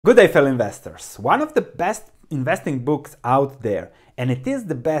Good day, fellow investors. One of the best investing books out there, and it is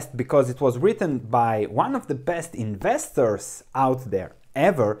the best because it was written by one of the best investors out there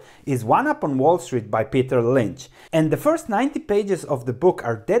ever, is One Up on Wall Street by Peter Lynch. And the first 90 pages of the book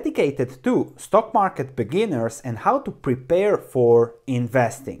are dedicated to stock market beginners and how to prepare for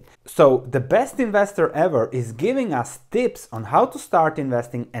investing. So the best investor ever is giving us tips on how to start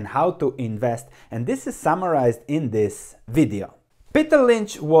investing and how to invest, and this is summarized in this video. Peter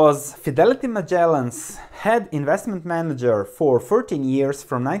Lynch was Fidelity Magellan's head investment manager for 13 years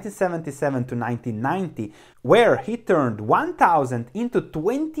from 1977 to 1990, where he turned $1,000 into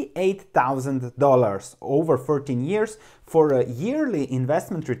 $28,000 over 13 years for a yearly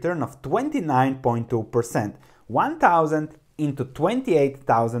investment return of 29.2%. $1,000 into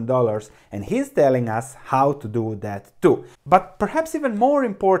 $28,000, and he's telling us how to do that too. But perhaps even more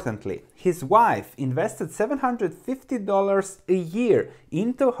importantly, his wife invested $750 a year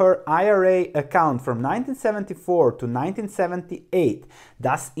into her IRA account from 1974 to 1978.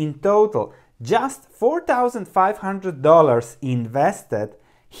 Thus, in total, just $4,500 invested.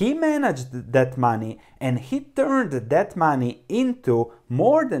 He managed that money and he turned that money into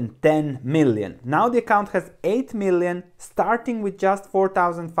more than 10 million. Now the account has 8 million, starting with just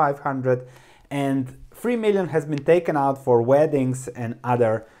 4,500, and 3 million has been taken out for weddings and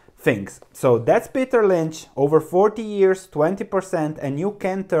other things. So that's Peter Lynch, over 40 years, 20%, and you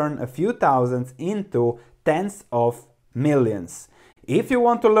can turn a few thousands into tens of millions. If you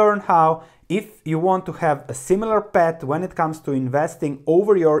want to learn how, if you want to have a similar path when it comes to investing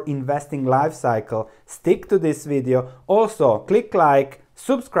over your investing life cycle, stick to this video. Also, click like,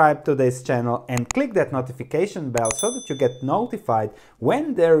 subscribe to this channel and click that notification bell so that you get notified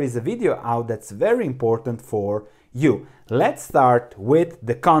when there is a video out that's very important for you. Let's start with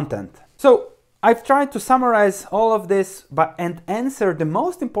the content. So, I've tried to summarize all of this and answer the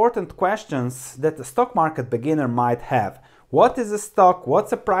most important questions that a stock market beginner might have. What is a stock?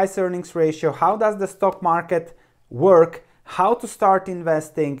 What's a price earnings ratio? How does the stock market work? How to start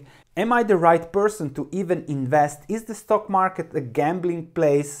investing? Am I the right person to even invest? Is the stock market a gambling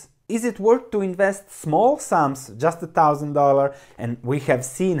place? Is it worth to invest small sums, just $1,000? And we have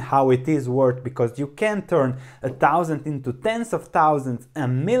seen how it is worth, because you can turn 1,000 into tens of thousands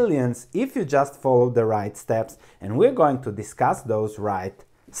and millions if you just follow the right steps. And we're going to discuss those right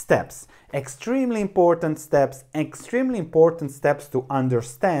steps. Extremely important steps to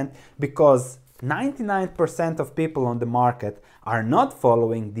understand, because 99% of people on the market are not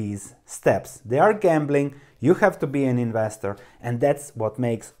following these steps. They are gambling. You have to be an investor, and that's what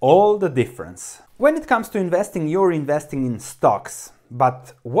makes all the difference. When it comes to investing, you're investing in stocks.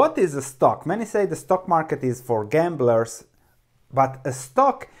 But what is a stock? Many say the stock market is for gamblers, but a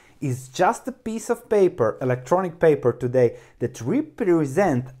stock is just a piece of paper, electronic paper today, that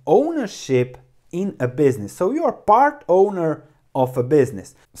represent ownership in a business. So you are part owner of a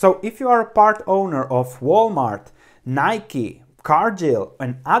business. So if you are a part owner of Walmart, Nike, Cargill,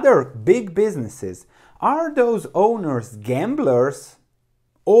 and other big businesses, are those owners gamblers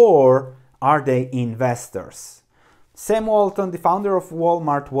or are they investors? Sam Walton, the founder of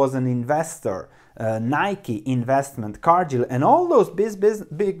Walmart, was an investor. Nike, investment, Cargill, and all those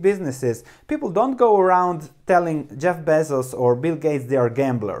big businesses, people don't go around telling Jeff Bezos or Bill Gates they are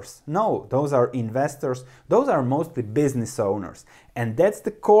gamblers. No, those are investors. Those are mostly business owners. And that's the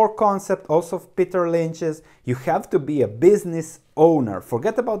core concept also of Peter Lynch's. You have to be a business owner.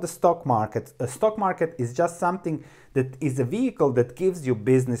 Forget about the stock market. A stock market is just something that is a vehicle that gives you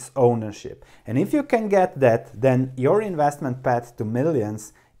business ownership. And if you can get that, then your investment path to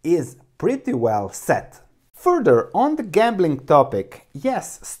millions is pretty well set. Further, on the gambling topic,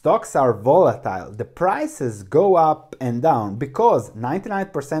 yes, stocks are volatile. The prices go up and down because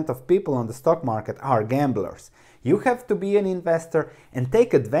 99% of people on the stock market are gamblers. You have to be an investor and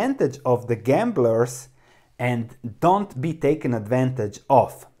take advantage of the gamblers and don't be taken advantage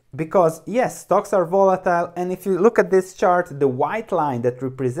of. Because yes, stocks are volatile, and if you look at this chart, the white line that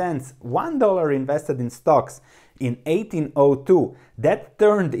represents $1 invested in stocks in 1802, that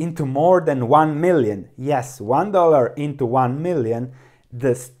turned into more than 1 million. Yes, $1 into 1 million.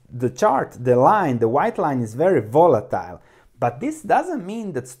 The chart, the line, the white line is very volatile. But this doesn't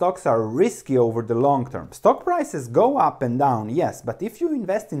mean that stocks are risky over the long term. Stock prices go up and down, yes, but if you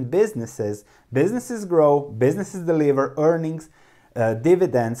invest in businesses, businesses grow, businesses deliver earnings,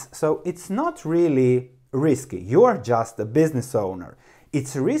 dividends, so it's not really risky. You are just a business owner.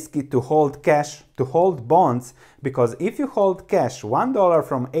 It's risky to hold cash, to hold bonds, because if you hold cash, $1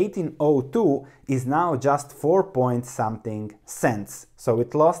 from 1802 is now just 4 point something cents. So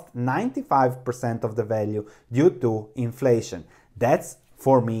it lost 95% of the value due to inflation. That's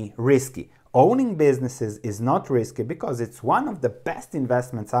for me risky. Owning businesses is not risky because it's one of the best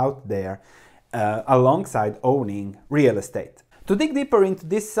investments out there, alongside owning real estate. To dig deeper into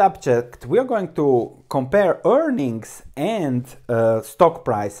this subject, we are going to compare earnings and stock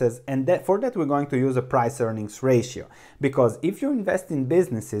prices, and for that we're going to use a price-earnings ratio. Because if you invest in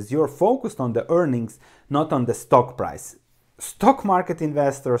businesses, you're focused on the earnings, not on the stock price. Stock market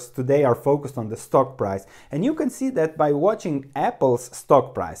investors today are focused on the stock price, and you can see that by watching Apple's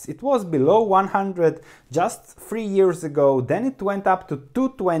stock price. It was below 100 just 3 years ago, then it went up to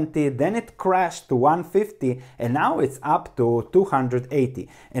 220, then it crashed to 150, and now it's up to 280.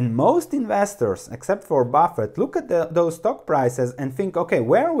 And most investors, except for Buffett, look at those stock prices and think, okay,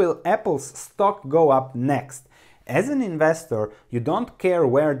 where will Apple's stock go up next? As an investor, you don't care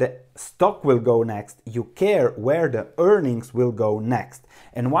where the stock will go next, you care where the earnings will go next.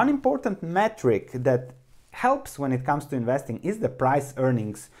 And one important metric that helps when it comes to investing is the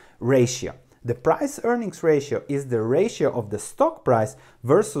price-earnings ratio. The price-earnings ratio is the ratio of the stock price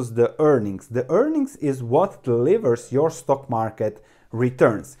versus the earnings. The earnings is what delivers your stock market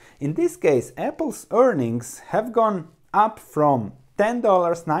returns. In this case, Apple's earnings have gone up from $10,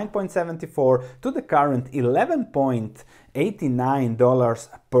 9.74 to the current $11.89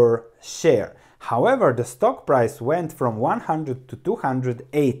 per share. However, the stock price went from 100 to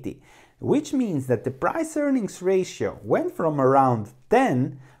 280, which means that the price-earnings ratio went from around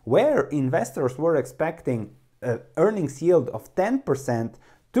 10, where investors were expecting an earnings yield of 10%,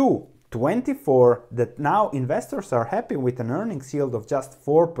 to 24, that now investors are happy with an earnings yield of just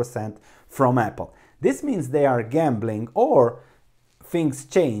 4% from Apple. This means they are gambling, or things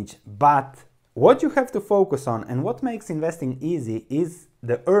change, but what you have to focus on and what makes investing easy is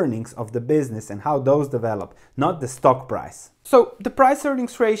the earnings of the business and how those develop, not the stock price. So the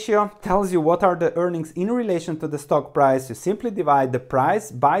price-earnings ratio tells you what are the earnings in relation to the stock price. You simply divide the price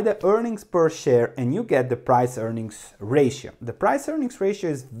by the earnings per share and you get the price-earnings ratio. The price-earnings ratio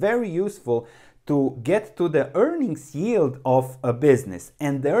is very useful to get to the earnings yield of a business,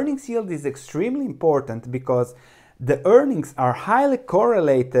 and the earnings yield is extremely important because the earnings are highly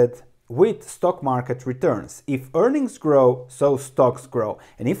correlated with stock market returns. If earnings grow, so stocks grow.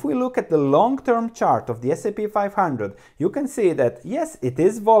 And if we look at the long-term chart of the S&P 500, you can see that yes, it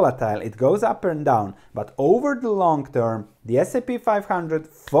is volatile, it goes up and down, but over the long term, the S&P 500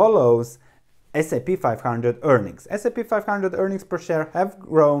 follows S&P 500 earnings. S&P 500 earnings per share have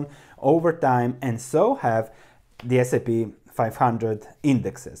grown over time, and so have the S&P 500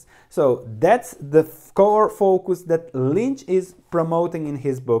 indexes. So that's the core focus that Lynch is promoting in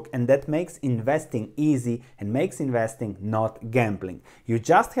his book, and that makes investing easy and makes investing not gambling. You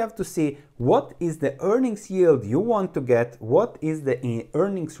just have to see what is the earnings yield you want to get, what is the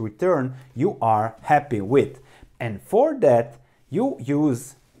earnings return you are happy with. And for that, you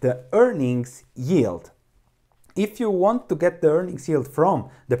use the earnings yield. If you want to get the earnings yield from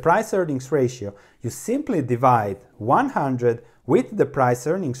the price-earnings ratio, you simply divide 100 with the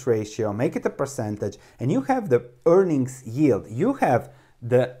price-earnings ratio, make it a percentage, and you have the earnings yield. You have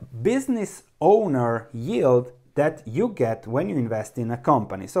the business owner yield that you get when you invest in a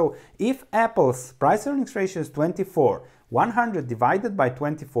company. So if Apple's price-earnings ratio is 24, 100 divided by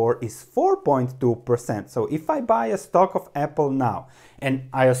 24 is 4.2%. So if I buy a stock of Apple now, and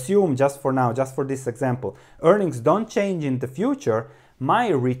I assume just for now, just for this example, earnings don't change in the future, my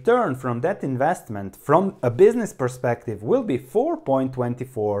return from that investment from a business perspective will be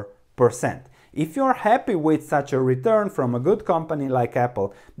 4.24%. If you're happy with such a return from a good company like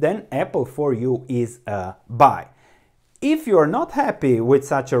Apple, then Apple for you is a buy. If you're not happy with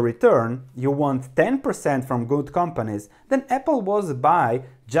such a return, you want 10% from good companies, then Apple was a buy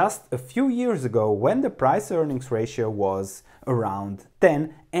just a few years ago when the price-earnings ratio was around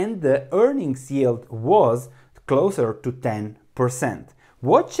 10 and the earnings yield was closer to 10%.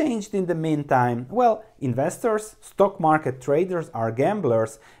 What changed in the meantime? Well, investors, stock market traders are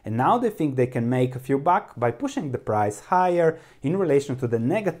gamblers, and now they think they can make a few bucks by pushing the price higher in relation to the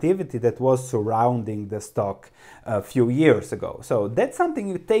negativity that was surrounding the stock a few years ago. So that's something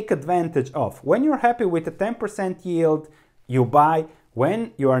you take advantage of. When you're happy with a 10% yield, you buy.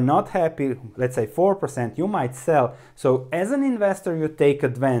 When you are not happy, let's say 4%, you might sell. So as an investor, you take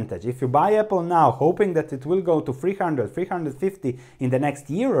advantage. If you buy Apple now, hoping that it will go to 300, 350 in the next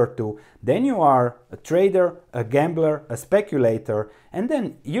year or two, then you are a trader, a gambler, a speculator, and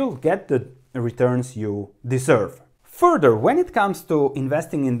then you'll get the returns you deserve. Further, when it comes to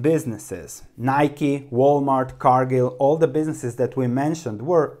investing in businesses, Nike, Walmart, Cargill, all the businesses that we mentioned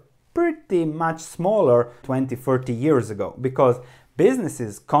were pretty much smaller 20, 30 years ago, because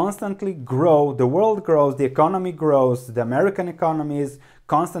businesses constantly grow, the world grows, the economy grows, the American economy is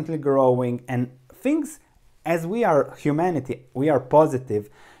constantly growing, and things, as we are humanity, we are positive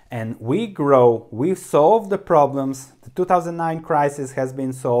and we grow, we solve the problems. The 2009 crisis has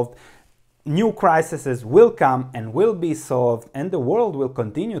been solved. New crises will come and will be solved, and the world will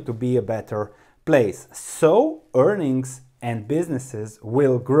continue to be a better place. So earnings and businesses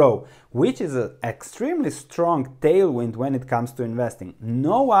will grow, which is an extremely strong tailwind when it comes to investing.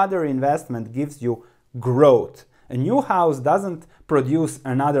 No other investment gives you growth. A new house doesn't produce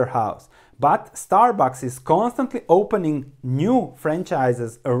another house, but Starbucks is constantly opening new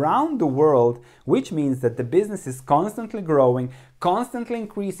franchises around the world, which means that the business is constantly growing, constantly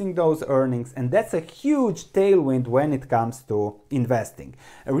increasing those earnings, and that's a huge tailwind when it comes to investing.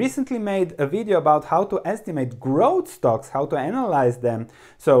 I recently made a video about how to estimate growth stocks, how to analyze them,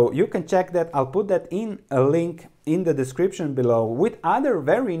 so you can check that. I'll put that in a link in the description below with other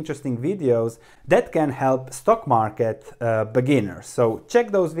very interesting videos that can help stock market beginners. So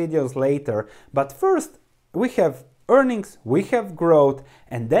check those videos later, but first we have earnings, we have growth,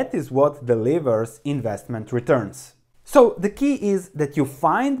 and that is what delivers investment returns. So the key is that you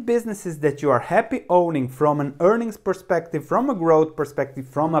find businesses that you are happy owning from an earnings perspective, from a growth perspective,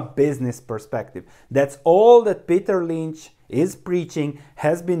 from a business perspective. That's all that Peter Lynch is preaching,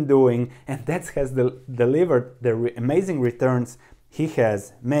 has been doing, and that has delivered the amazing returns he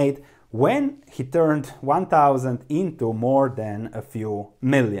has made when he turned 1,000 into more than a few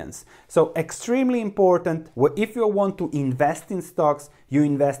millions. So extremely important. If you want to invest in stocks, you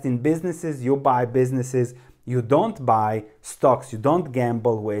invest in businesses, you buy businesses. You don't buy stocks, you don't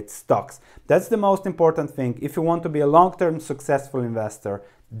gamble with stocks. That's the most important thing. If you want to be a long-term successful investor,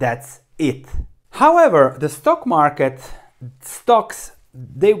 that's it. However, the stock market, stocks,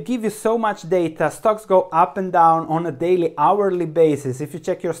 they give you so much data. Stocks go up and down on a daily, hourly basis. If you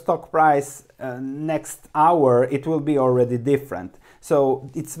check your stock price next hour, it will be already different. So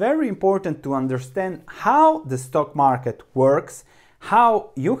it's very important to understand how the stock market works,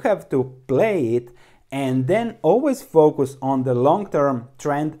 how you have to play it, and then always focus on the long-term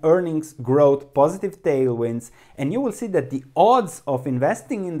trend, earnings, growth, positive tailwinds, and you will see that the odds of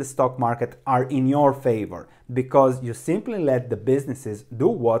investing in the stock market are in your favor because you simply let the businesses do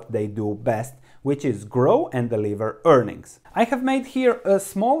what they do best, which is grow and deliver earnings. I have made here a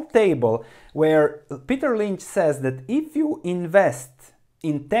small table where Peter Lynch says that if you invest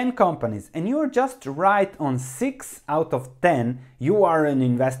in 10 companies and you are just right on 6 out of 10, you are an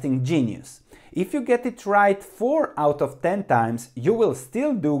investing genius. If you get it right 4 out of 10 times, you will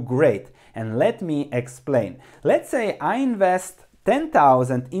still do great. And let me explain. Let's say I invest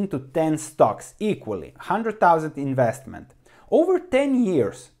 10,000 into 10 stocks equally, 100,000 investment. Over 10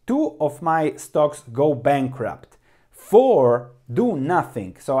 years, 2 of my stocks go bankrupt. 4 do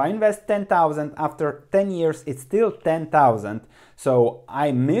nothing. So I invest 10,000, after 10 years it's still 10,000. So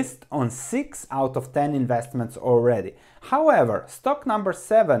I missed on 6 out of 10 investments already. However, stock number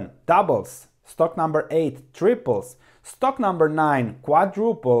 7 doubles. Stock number 8 triples, stock number 9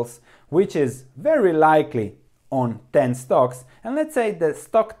 quadruples, which is very likely on 10 stocks, and let's say the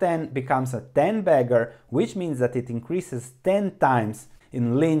stock 10 becomes a 10 bagger, which means that it increases 10 times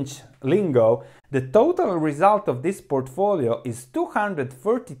in Lynch lingo. The total result of this portfolio is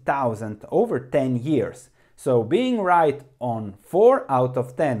 230,000 over 10 years. So being right on 4 out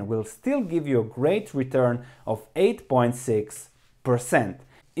of 10 will still give you a great return of 8.6%.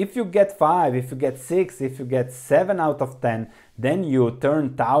 If you get 5, if you get 6, if you get 7 out of 10, then you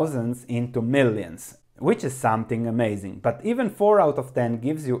turn thousands into millions, which is something amazing. But even 4 out of 10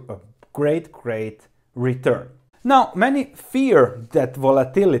 gives you a great return. Now, many fear that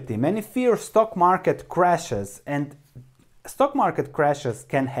volatility, many fear stock market crashes, and stock market crashes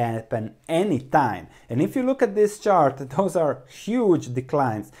can happen anytime. And if you look at this chart, those are huge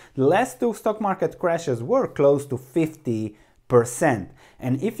declines. The last 2 stock market crashes were close to 50%.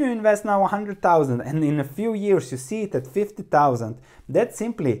 And if you invest now 100,000 and in a few years you see it at 50,000, that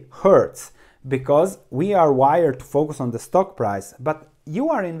simply hurts because we are wired to focus on the stock price, but you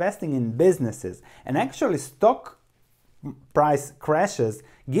are investing in businesses, and actually stock price crashes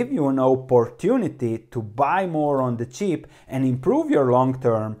give you an opportunity to buy more on the cheap and improve your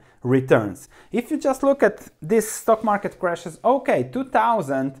long-term returns. If you just look at this stock market crashes, okay,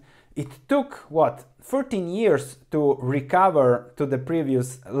 2000, it took what, 13 years to recover to the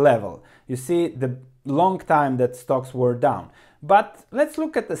previous level. You see the long time that stocks were down. But let's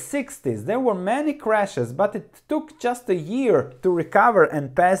look at the 60s. There were many crashes, but it took just a year to recover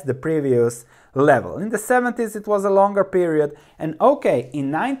and pass the previous level. In the 70s it was a longer period, and okay,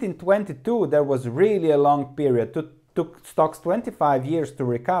 in 1922 there was really a long period. It took stocks 25 years to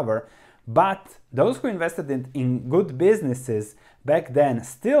recover, but those who invested in good businesses back then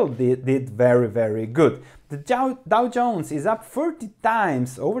still did very, very good. The Dow Jones is up 30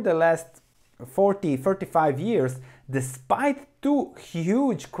 times over the last 35 years, despite two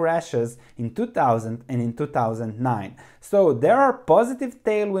huge crashes in 2000 and in 2009. So there are positive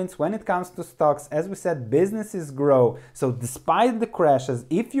tailwinds when it comes to stocks. As we said, businesses grow. So despite the crashes,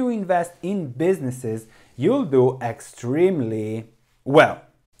 if you invest in businesses, you'll do extremely well.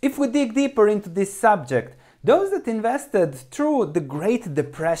 If we dig deeper into this subject, those that invested through the Great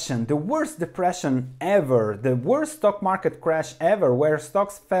Depression, the worst depression ever, the worst stock market crash ever, where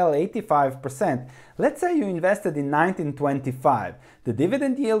stocks fell 85%, let's say you invested in 1925, the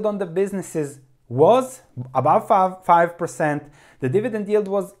dividend yield on the businesses was above 5%, the dividend yield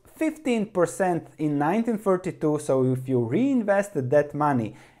was 15% in 1932, so if you reinvested that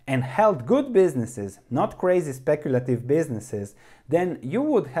money and held good businesses, not crazy speculative businesses, then you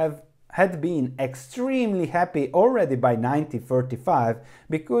would have had been extremely happy already by 1935,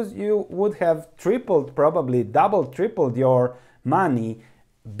 because you would have tripled, probably doubled, tripled your money,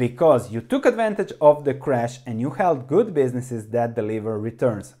 because you took advantage of the crash and you held good businesses that deliver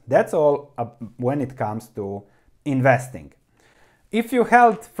returns. That's all when it comes to investing. If you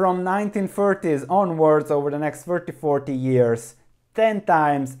held from 1930s onwards over the next 30-40 years, 10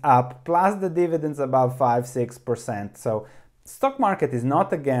 times up, plus the dividends above 5-6%. So stock market is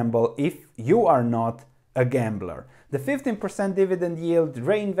not a gamble if you are not a gambler. The 15% dividend yield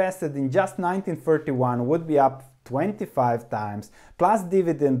reinvested in just 1931 would be up 25 times, plus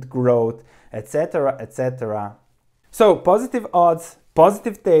dividend growth, etc., etc. So positive odds,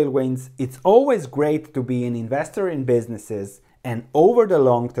 positive tailwinds. It's always great to be an investor in businesses, and over the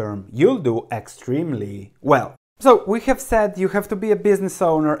long term, you'll do extremely well. So we have said you have to be a business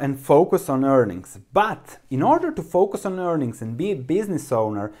owner and focus on earnings. But in order to focus on earnings and be a business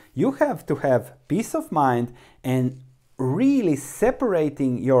owner, you have to have peace of mind and really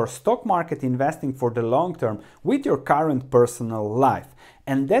separating your stock market investing for the long term with your current personal life.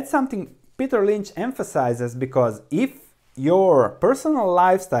 And that's something Peter Lynch emphasizes, because if your personal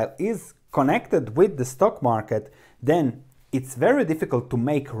lifestyle is connected with the stock market, then it's very difficult to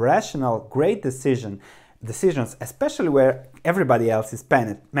make rational, great decisions, especially where everybody else is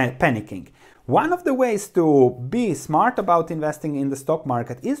panicking. One of the ways to be smart about investing in the stock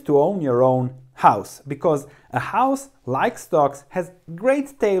market is to own your own house, because a house, like stocks, has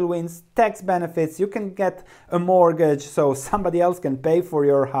great tailwinds, tax benefits. You can get a mortgage, so somebody else can pay for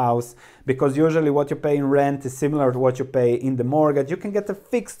your house, because usually what you pay in rent is similar to what you pay in the mortgage. You can get a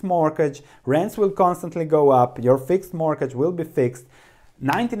fixed mortgage, rents will constantly go up, your fixed mortgage will be fixed.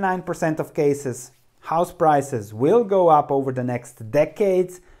 99% of cases, house prices will go up over the next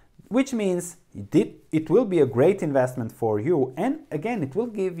decades, which means it will be a great investment for you, and again, it will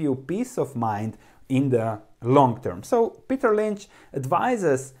give you peace of mind in the long term. So Peter Lynch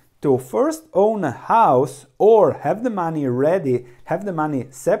advises to first own a house or have the money ready, have the money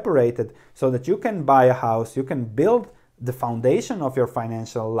separated so that you can buy a house, you can build the foundation of your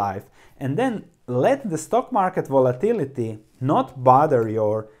financial life, and then let the stock market volatility not bother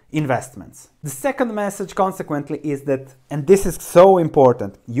your investments. The second message, consequently, is that, and this is so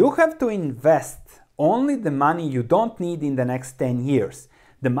important, you have to invest only the money you don't need in the next 10 years.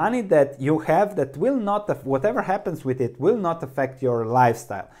 The money that you have that will not, whatever happens with it, will not affect your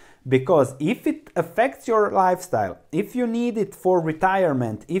lifestyle. Because if it affects your lifestyle, if you need it for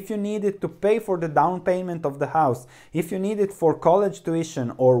retirement, if you need it to pay for the down payment of the house, if you need it for college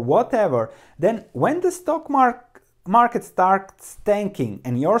tuition or whatever, then when the stock market starts tanking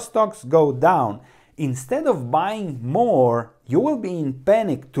and your stocks go down, instead of buying more, you will be in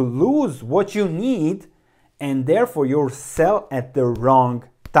panic to lose what you need, and therefore you'll sell at the wrong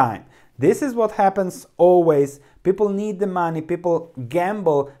time. This is what happens always. People need the money, people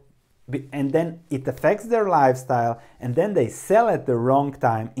gamble, and then it affects their lifestyle, and then they sell at the wrong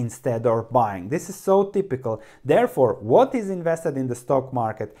time instead of buying. This is so typical. Therefore, what is invested in the stock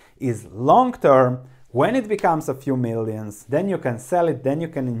market is long term. When it becomes a few millions, then you can sell it, then you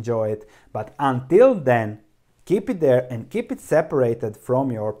can enjoy it. But until then, keep it there and keep it separated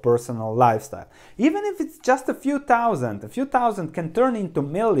from your personal lifestyle. Even if it's just a few thousand can turn into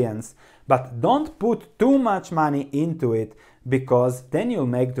millions, but don't put too much money into it, because then you'll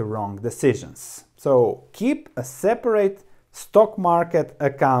make the wrong decisions. So keep a separate stock market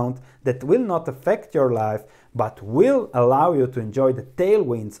account that will not affect your life, but will allow you to enjoy the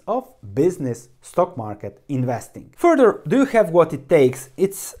tailwinds of business stock market investing. Further, do you have what it takes?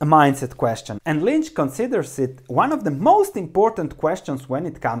 It's a mindset question, and Lynch considers it one of the most important questions when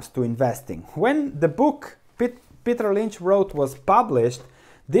it comes to investing. When the book Peter Lynch wrote was published,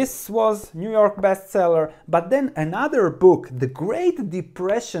 This was New York bestseller, but then another book, The Great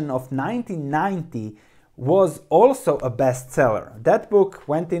Depression of 1990, was also a bestseller. That book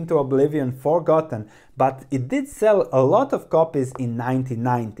went into oblivion, forgotten, but it did sell a lot of copies in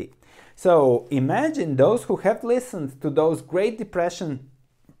 1990. So imagine those who have listened to those Great Depression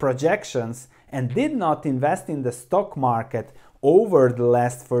projections and did not invest in the stock market over the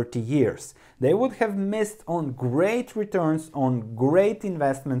last 30 years. They would have missed on great returns, on great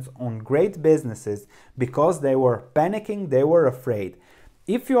investments, on great businesses because they were panicking, they were afraid.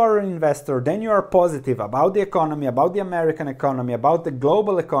 If you are an investor, then you are positive about the economy, about the American economy, about the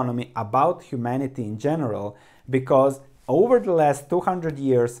global economy, about humanity in general, because over the last 200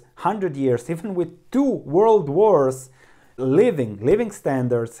 years, 100 years, even with 2 world wars, living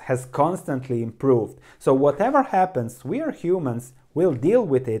standards has constantly improved. So whatever happens, we are humans, we'll deal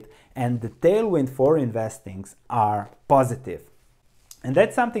with it, and the tailwind for investings are positive. And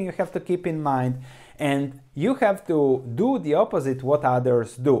that's something you have to keep in mind, and you have to do the opposite what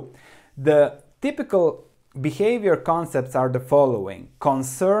others do. The typical behavior concepts are the following.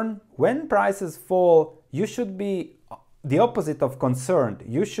 Concern: when prices fall, you should be the opposite of concerned.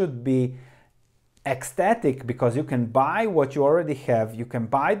 You should be ecstatic because you can buy what you already have, you can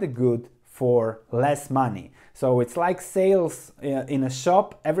buy the good for less money. So it's like sales in a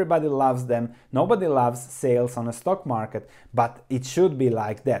shop, everybody loves them, nobody loves sales on a stock market, but it should be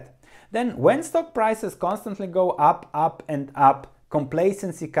like that. Then when stock prices constantly go up, up and up,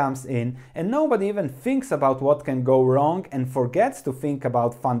 complacency comes in and nobody even thinks about what can go wrong and forgets to think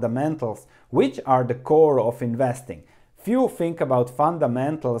about fundamentals, which are the core of investing. Few think about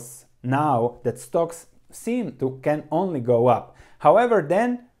fundamentals now that stocks can only go up. However,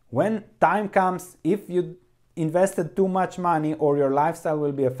 then when time comes, if you invested too much money or your lifestyle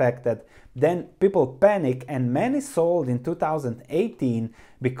will be affected, then people panic, and many sold in 2018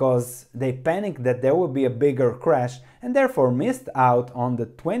 because they panicked that there will be a bigger crash and therefore missed out on the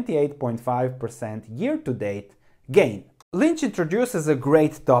 28.5% year-to-date gain. Lynch introduces a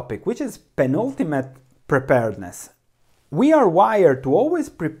great topic, which is penultimate preparedness. We are wired to always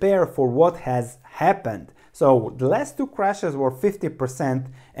prepare for what has happened. So the last 2 crashes were 50%,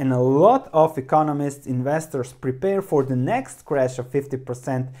 and a lot of economists, investors prepare for the next crash of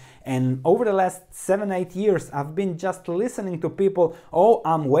 50%. And over the last 7-8 years, I've been just listening to people, oh,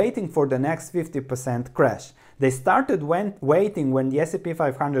 I'm waiting for the next 50% crash. They started waiting when the S&P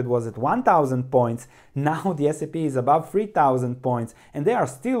 500 was at 1,000 points. Now the S&P is above 3,000 points, and they are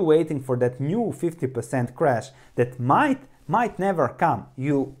still waiting for that new 50% crash that might never come.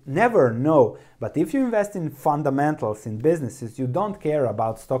 You never know. But if you invest in fundamentals, in businesses, you don't care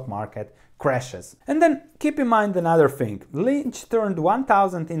about stock market crashes. And then keep in mind another thing. Lynch turned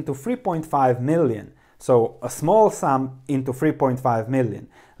 1,000 into 3.5 million. So a small sum into 3.5 million.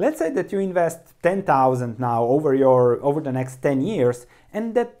 Let's say that you invest 10,000 now over the next 10 years,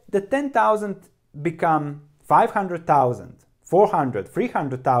 and that the 10,000 become 500,000, 400,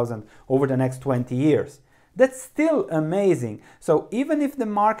 300,000 over the next 20 years. That's still amazing. So even if the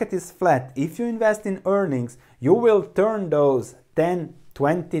market is flat, if you invest in earnings, you will turn those 10,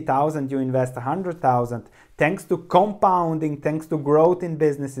 20,000 you invest 100,000, thanks to compounding, thanks to growth in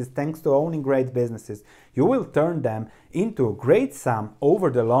businesses, thanks to owning great businesses, you will turn them into a great sum over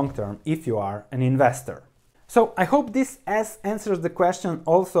the long term if you are an investor. So I hope this answers the question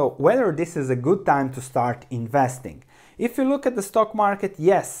also whether this is a good time to start investing. If you look at the stock market,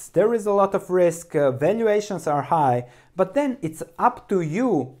 yes, there is a lot of risk, valuations are high, but then it's up to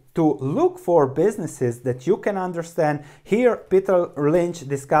you to look for businesses that you can understand. Here, Peter Lynch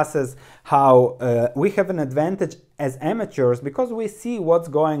discusses how we have an advantage as amateurs because we see what's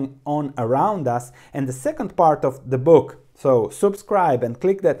going on around us. And the second part of the book, so subscribe and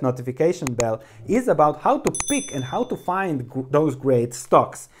click that notification bell, is about how to pick and how to find those great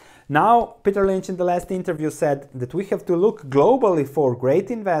stocks. Now, Peter Lynch in the last interview said that we have to look globally for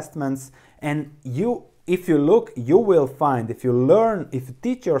great investments, and if you look, you will find. If you learn, if you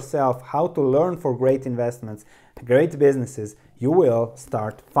teach yourself how to learn for great investments, great businesses, you will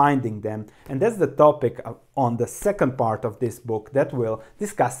start finding them. And that's the topic on the second part of this book that we'll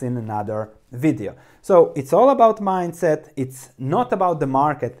discuss in another video. So it's all about mindset. It's not about the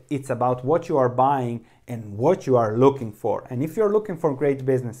market. It's about what you are buying and what you are looking for. And if you're looking for great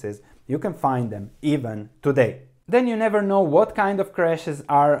businesses, you can find them even today. Then you never know what kind of crashes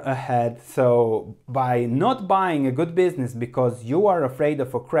are ahead. So by not buying a good business because you are afraid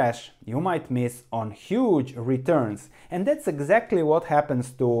of a crash, you might miss on huge returns. And that's exactly what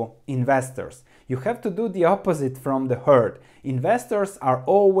happens to investors. You have to do the opposite from the herd. Investors are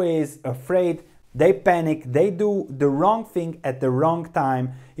always afraid they panic, they do the wrong thing at the wrong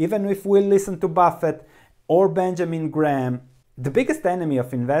time. Even if we listen to Buffett or Benjamin Graham, the biggest enemy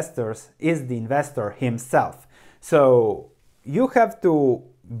of investors is the investor himself. So you have to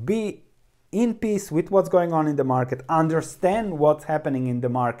be in peace with what's going on in the market, understand what's happening in the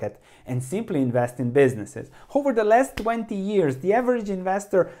market, and simply invest in businesses. Over the last 20 years, the average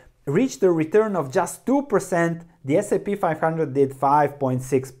investor reached a return of just 2%. The S&P 500 did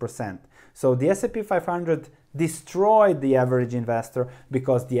 5.6%. So the S&P 500 destroyed the average investor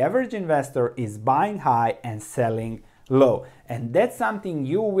because the average investor is buying high and selling low. And that's something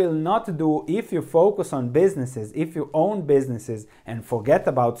you will not do if you focus on businesses, if you own businesses and forget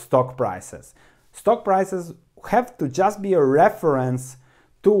about stock prices. Stock prices have to just be a reference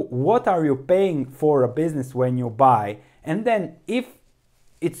to what are you paying for a business when you buy. And then if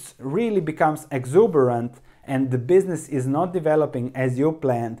it really becomes exuberant and the business is not developing as you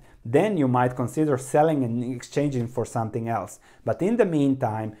planned, then you might consider selling and exchanging for something else. But in the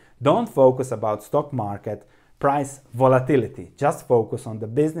meantime, don't focus about stock market price volatility. Just focus on the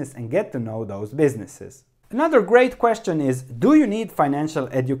business and get to know those businesses. Another great question is, do you need financial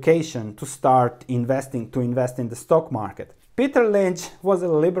education to start investing, to invest in the stock market? Peter Lynch was a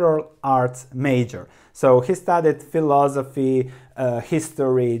liberal arts major, so he studied philosophy,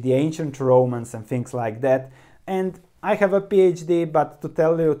 history, the ancient Romans and things like that. And I have a Ph.D, but to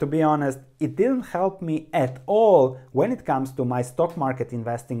tell you, to be honest, it didn't help me at all when it comes to my stock market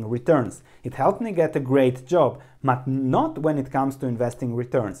investing returns. It helped me get a great job, but not when it comes to investing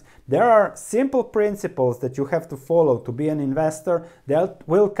returns. There are simple principles that you have to follow to be an investor that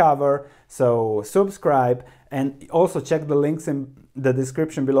will cover, so subscribe and also check the links in the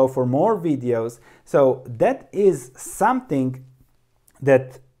description below for more videos. So that is something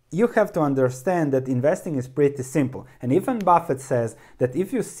that you have to understand, that investing is pretty simple. And even Buffett says that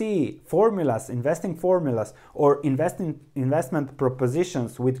if you see formulas, investing formulas, or investment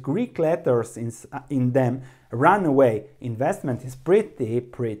propositions with Greek letters in them, run away. Investment is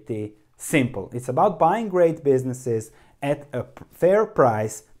pretty simple. It's about buying great businesses at a fair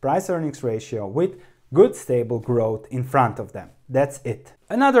price, price-earnings ratio, with good stable growth in front of them. That's it.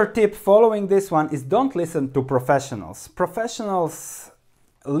 Another tip following this one is don't listen to professionals. Professionals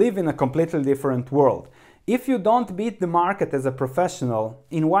live in a completely different world. If you don't beat the market as a professional,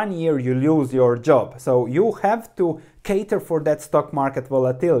 in 1 year you lose your job. So you have to cater for that stock market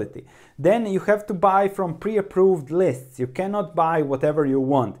volatility. Then you have to buy from pre-approved lists. You cannot buy whatever you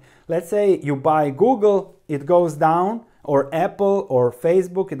want. Let's say you buy Google, it goes down, or Apple or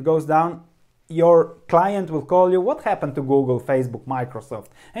Facebook, it goes down. Your client will call you, what happened to Google, Facebook, Microsoft?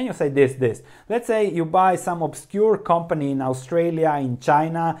 And you say this. Let's say you buy some obscure company in Australia, in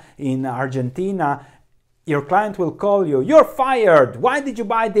China, in Argentina. Your client will call you, you're fired. Why did you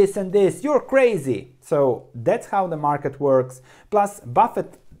buy this and this? You're crazy. So that's how the market works. Plus,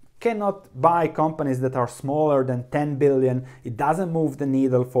 Buffett cannot buy companies that are smaller than 10 billion. It doesn't move the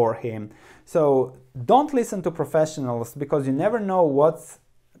needle for him. So don't listen to professionals because you never know what's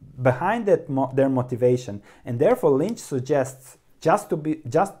behind their motivation, and therefore Lynch suggests just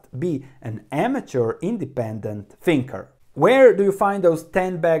be an amateur independent thinker. Where do you find those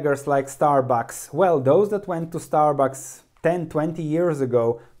 10 baggers like Starbucks? Well, those that went to Starbucks 10-20 years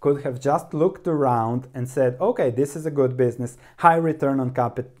ago could have just looked around and said, okay, this is a good business, high return on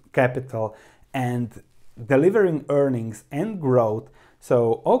capital and delivering earnings and growth.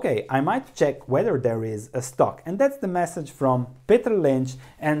 So, okay, I might check whether there is a stock. And that's the message from Peter Lynch.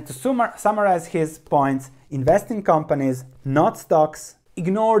 And to summarize his points, invest in companies, not stocks.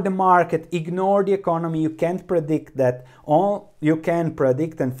 Ignore the market, ignore the economy. You can't predict that. All you can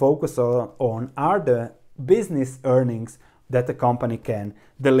predict and focus on are the business earnings that a company can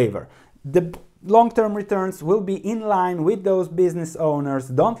deliver. The long-term returns will be in line with those business owners.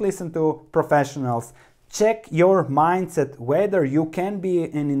 Don't listen to professionals. Check your mindset whether you can be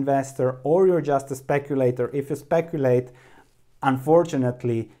an investor or you're just a speculator. If you speculate,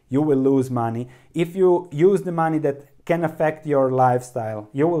 unfortunately, you will lose money. If you use the money that can affect your lifestyle,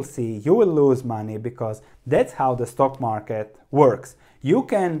 you will see you will lose money because that's how the stock market works. You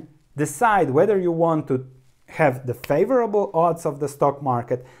can decide whether you want to have the favorable odds of the stock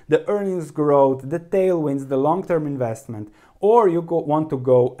market, the earnings growth, the tailwinds, the long-term investment, or you want to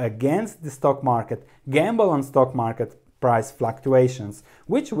go against the stock market, gamble on stock market price fluctuations,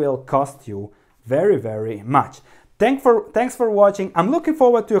 which will cost you very much. Thanks for watching. I'm looking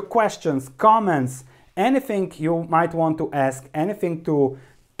forward to your questions, comments, anything you might want to ask, anything to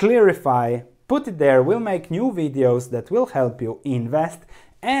clarify, put it there. We'll make new videos that will help you invest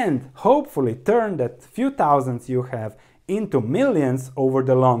and hopefully turn that few thousands you have into millions over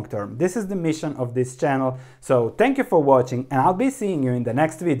the long term. This is the mission of this channel. So thank you for watching, and I'll be seeing you in the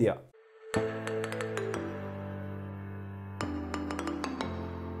next video.